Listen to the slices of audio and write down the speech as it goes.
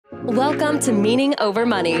Welcome to Meaning Over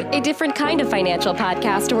Money, a different kind of financial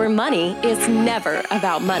podcast where money is never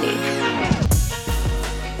about money.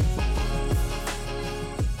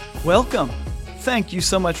 Welcome. Thank you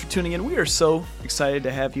so much for tuning in. We are so excited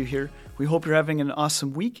to have you here. We hope you're having an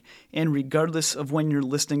awesome week, and regardless of when you're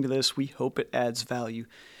listening to this, we hope it adds value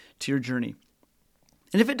to your journey.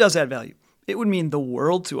 And if it does add value, it would mean the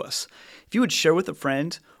world to us if you would share with a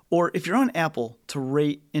friend, or if you're on Apple, to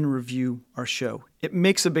rate and review our show. It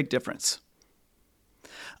makes a big difference.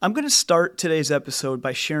 I'm going to start today's episode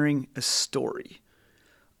by sharing a story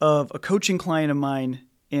of a coaching client of mine.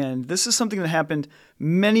 And this is something that happened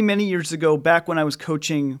many, many years ago, back when I was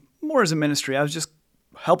coaching more as a ministry. I was just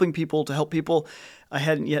helping people to help people. I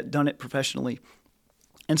hadn't yet done it professionally.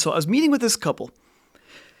 And so I was meeting with this couple.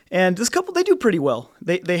 And this couple, they do pretty well.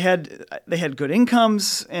 They had good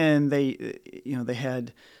incomes, and they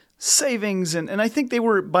had savings, and I think they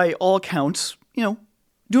were, by all accounts,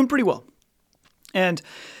 doing pretty well. And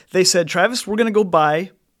they said, "Travis, we're going to go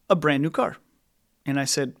buy a brand new car." And I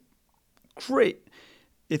said, "Great.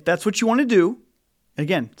 If that's what you want to do,"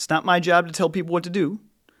 again, it's not my job to tell people what to do.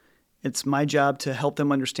 It's my job to help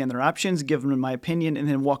them understand their options, give them my opinion, and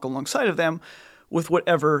then walk alongside of them with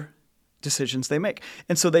whatever decisions they make.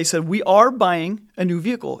 And so they said, "We are buying a new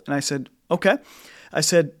vehicle." And I said, "Okay." I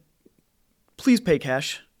said, "Please pay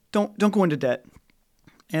cash. Don't go into debt."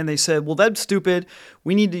 And they said, "Well, that's stupid.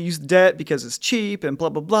 We need to use debt because it's cheap and blah,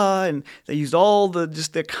 blah, blah." And they used all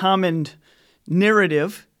the common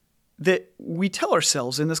narrative that we tell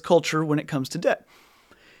ourselves in this culture when it comes to debt.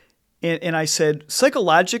 And I said,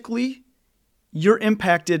 psychologically, your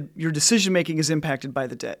decision-making is impacted by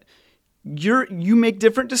the debt. You make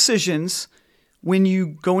different decisions when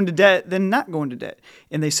you go into debt than not go into debt.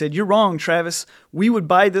 And they said, "You're wrong, Travis. We would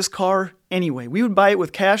buy this car anyway. We would buy it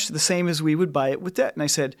with cash the same as we would buy it with debt." And I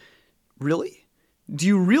said, "Really? Do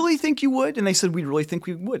you really think you would?" And they said, "We really think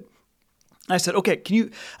we would." I said, "Okay,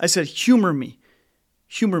 humor me.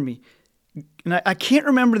 And I can't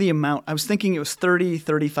remember the amount. I was thinking it was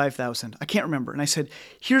 $35,000. I can't remember. And I said,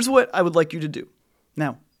 "Here's what I would like you to do."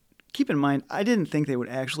 Now, keep in mind, I didn't think they would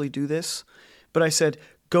actually do this, but I said,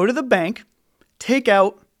 "Go to the bank, take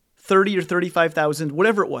out 30 or 35,000,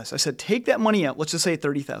 whatever it was." I said, "Take that money out." Let's just say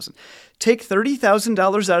 30,000. Take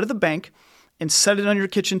 $30,000 out of the bank and set it on your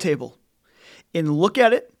kitchen table and look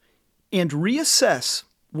at it and reassess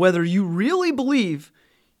whether you really believe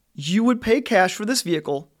you would pay cash for this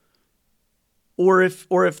vehicle, or if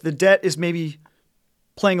the debt is maybe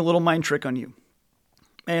playing a little mind trick on you."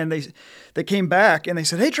 And they came back and they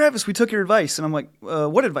said, "Hey, Travis, we took your advice." And I'm like,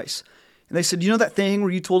 "What advice?" And they said, "You know that thing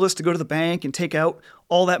where you told us to go to the bank and take out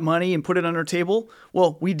all that money and put it on our table?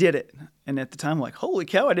 Well, we did it." And at the time, I'm like, holy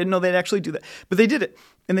cow, I didn't know they'd actually do that. But they did it.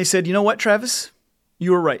 And they said, "You know what, Travis?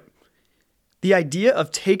 You were right. The idea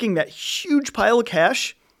of taking that huge pile of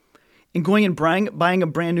cash and going and buying a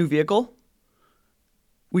brand new vehicle,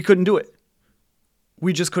 we couldn't do it.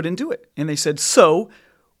 We just couldn't do it." And they said, "So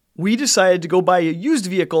we decided to go buy a used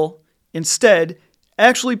vehicle instead,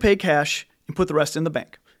 actually pay cash, and put the rest in the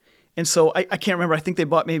bank." And so I can't remember. I think they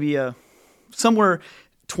bought maybe somewhere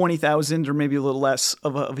 20,000 or maybe a little less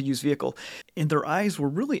of a used vehicle. And their eyes were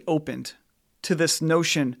really opened to this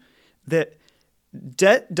notion that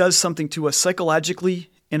debt does something to us psychologically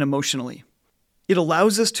and emotionally. It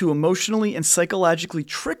allows us to emotionally and psychologically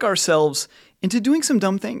trick ourselves into doing some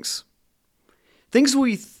dumb things. Things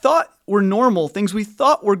we thought were normal, things we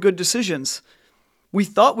thought were good decisions. We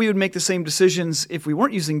thought we would make the same decisions if we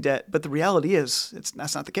weren't using debt, but the reality is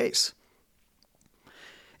that's not the case.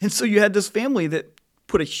 And so you had this family that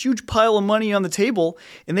put a huge pile of money on the table,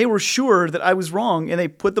 and they were sure that I was wrong, and they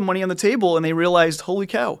put the money on the table, and they realized, holy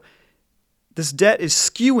cow, this debt is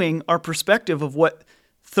skewing our perspective of what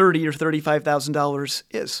 $30,000 or $35,000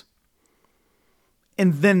 is.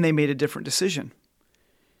 And then they made a different decision.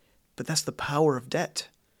 But that's the power of debt.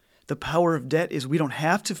 The power of debt is we don't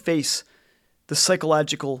have to face the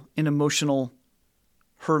psychological and emotional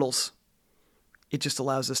hurdles. It just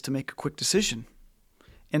allows us to make a quick decision.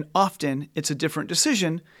 And often it's a different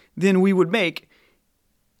decision than we would make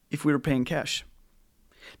if we were paying cash.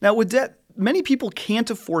 Now with debt, many people can't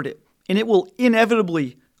afford it, and it will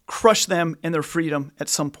inevitably crush them and their freedom at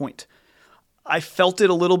some point. I felt it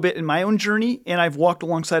a little bit in my own journey, and I've walked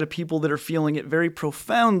alongside of people that are feeling it very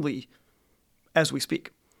profoundly as we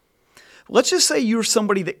speak. Let's just say you're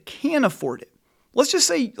somebody that can afford it. Let's just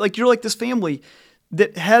say you're like this family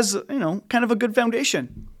that has, kind of a good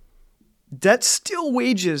foundation. Debt still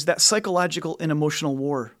wages that psychological and emotional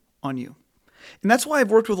war on you. And that's why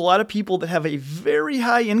I've worked with a lot of people that have a very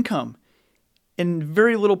high income and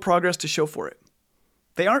very little progress to show for it.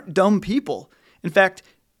 They aren't dumb people. In fact,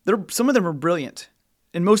 Some of them are brilliant,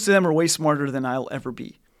 and most of them are way smarter than I'll ever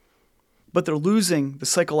be. But they're losing the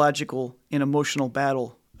psychological and emotional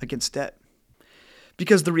battle against debt.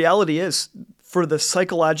 Because the reality is, for the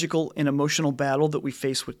psychological and emotional battle that we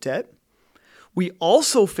face with debt, we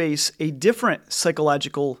also face a different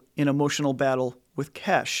psychological and emotional battle with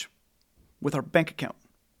cash, with our bank account.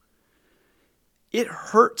 It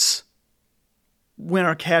hurts when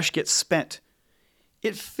our cash gets spent.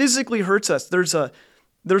 It physically hurts us. There's a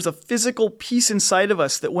physical piece inside of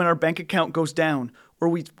us that when our bank account goes down, or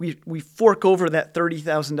we fork over that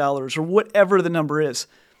 $30,000 or whatever the number is,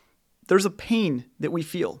 there's a pain that we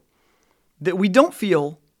feel that we don't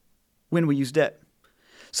feel when we use debt.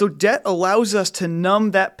 So debt allows us to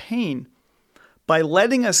numb that pain by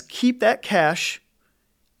letting us keep that cash,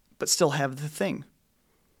 but still have the thing.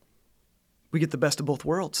 We get the best of both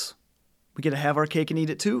worlds. We get to have our cake and eat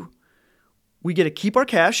it too. We get to keep our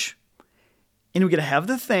cash, and we get to have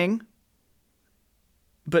the thing,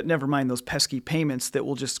 but never mind those pesky payments that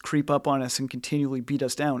will just creep up on us and continually beat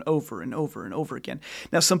us down over and over and over again.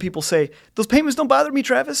 Now, some people say, those payments don't bother me,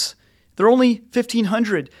 Travis. They're only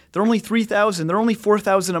 $1,500. They're only $3,000. They're only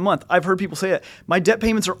 $4,000 a month. I've heard people say that. My debt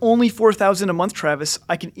payments are only $4,000 a month, Travis.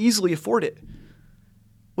 I can easily afford it.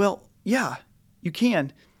 Well, yeah, you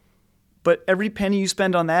can. But every penny you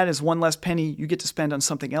spend on that is one less penny you get to spend on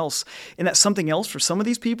something else. And that something else for some of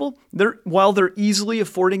these people, while they're easily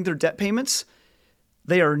affording their debt payments,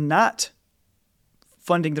 they are not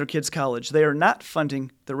funding their kids' college. They are not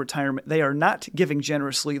funding their retirement. They are not giving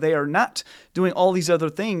generously. They are not doing all these other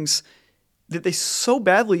things that they so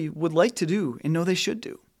badly would like to do and know they should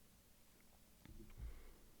do.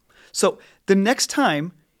 So the next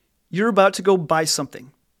time you're about to go buy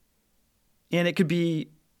something, and it could be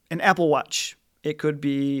an Apple Watch, it could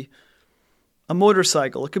be a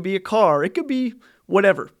motorcycle, it could be a car, it could be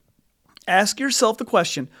whatever. Ask yourself the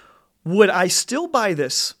question, would I still buy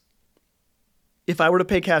this if I were to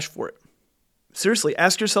pay cash for it? Seriously,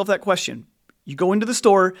 ask yourself that question. You go into the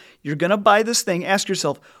store, you're going to buy this thing, ask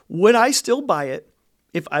yourself, would I still buy it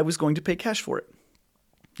if I was going to pay cash for it?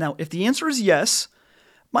 Now, if the answer is yes,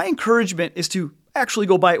 my encouragement is to actually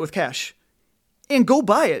go buy it with cash. And go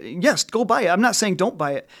buy it. Yes, go buy it. I'm not saying don't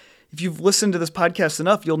buy it. If you've listened to this podcast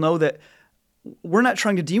enough, you'll know that we're not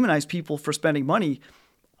trying to demonize people for spending money.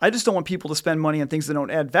 I just don't want people to spend money on things that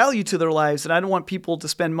don't add value to their lives, and I don't want people to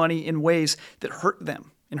spend money in ways that hurt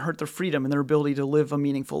them and hurt their freedom and their ability to live a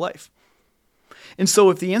meaningful life. And so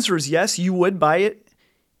if the answer is yes, you would buy it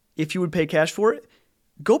if you would pay cash for it,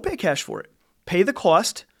 go pay cash for it. Pay the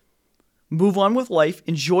cost, move on with life,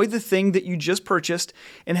 enjoy the thing that you just purchased,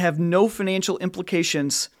 and have no financial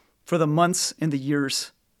implications for the months and the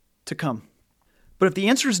years to come. But if the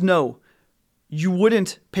answer is no, you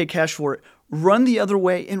wouldn't pay cash for it, run the other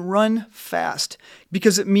way and run fast,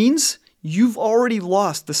 because it means you've already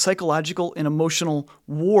lost the psychological and emotional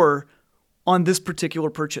war on this particular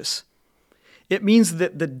purchase. It means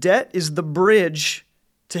that the debt is the bridge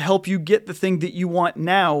to help you get the thing that you want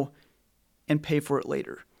now and pay for it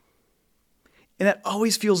later. And that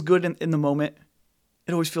always feels good in the moment.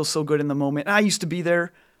 It always feels so good in the moment. And I used to be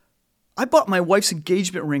there. I bought my wife's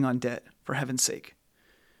engagement ring on debt, for heaven's sake.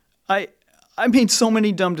 I made so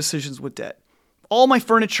many dumb decisions with debt. All my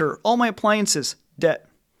furniture, all my appliances, debt.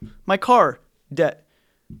 My car, debt.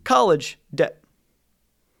 College, debt.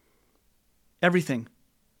 Everything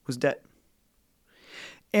was debt.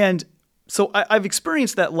 And so I've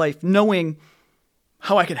experienced that life knowing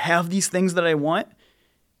how I could have these things that I want,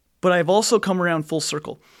 but I've also come around full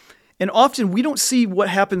circle. And often we don't see what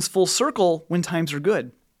happens full circle when times are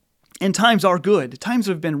good. And times are good. Times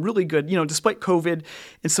have been really good. You know, despite COVID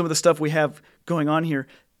and some of the stuff we have going on here,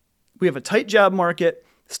 we have a tight job market.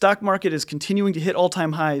 Stock market is continuing to hit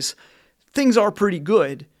all-time highs. Things are pretty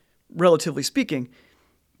good, relatively speaking,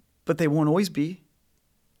 but they won't always be.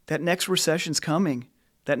 That next recession's coming.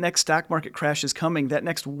 That next stock market crash is coming. That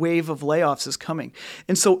next wave of layoffs is coming.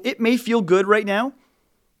 And so it may feel good right now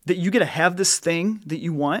that you get to have this thing that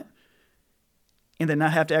you want and then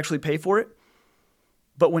not have to actually pay for it.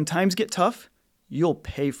 But when times get tough, you'll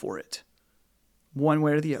pay for it one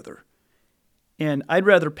way or the other. And I'd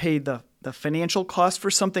rather pay the financial cost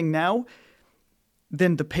for something now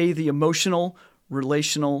than to pay the emotional,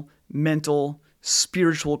 relational, mental,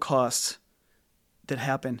 spiritual costs that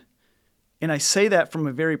happen. And I say that from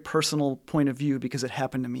a very personal point of view because it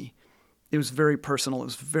happened to me. It was very personal. It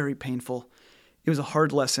was very painful. It was a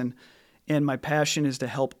hard lesson. And my passion is to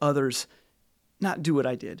help others not do what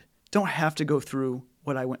I did. Don't have to go through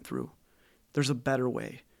what I went through. There's a better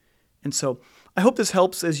way. And so I hope this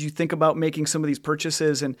helps as you think about making some of these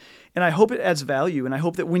purchases. And I hope it adds value. And I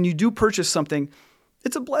hope that when you do purchase something,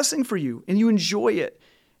 it's a blessing for you and you enjoy it.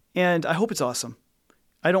 And I hope it's awesome.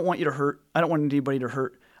 I don't want you to hurt. I don't want anybody to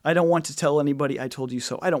hurt. I don't want to tell anybody I told you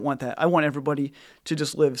so. I don't want that. I want everybody to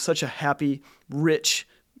just live such a happy, rich,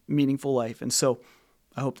 meaningful life. And so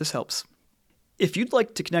I hope this helps. If you'd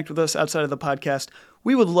like to connect with us outside of the podcast,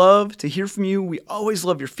 we would love to hear from you. We always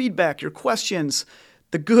love your feedback, your questions,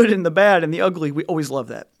 the good and the bad and the ugly. We always love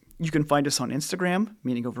that. You can find us on Instagram,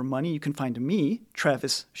 Meaning Over Money. You can find me,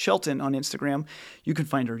 Travis Shelton, on Instagram. You can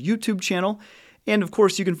find our YouTube channel. And of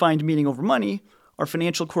course, you can find Meaning Over Money, our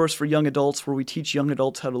financial course for young adults where we teach young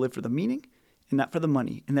adults how to live for the meaning and not for the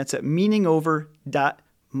money. And that's at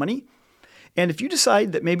meaningover.money. And if you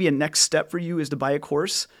decide that maybe a next step for you is to buy a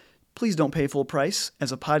course, please don't pay full price.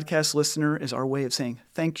 As a podcast listener, is our way of saying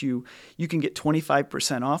thank you. You can get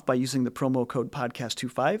 25% off by using the promo code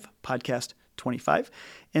podcast25, podcast25.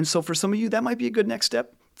 And so for some of you, that might be a good next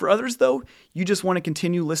step. For others, though, you just want to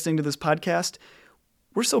continue listening to this podcast.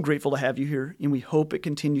 We're so grateful to have you here, and we hope it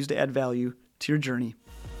continues to add value to your journey.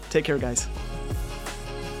 Take care, guys.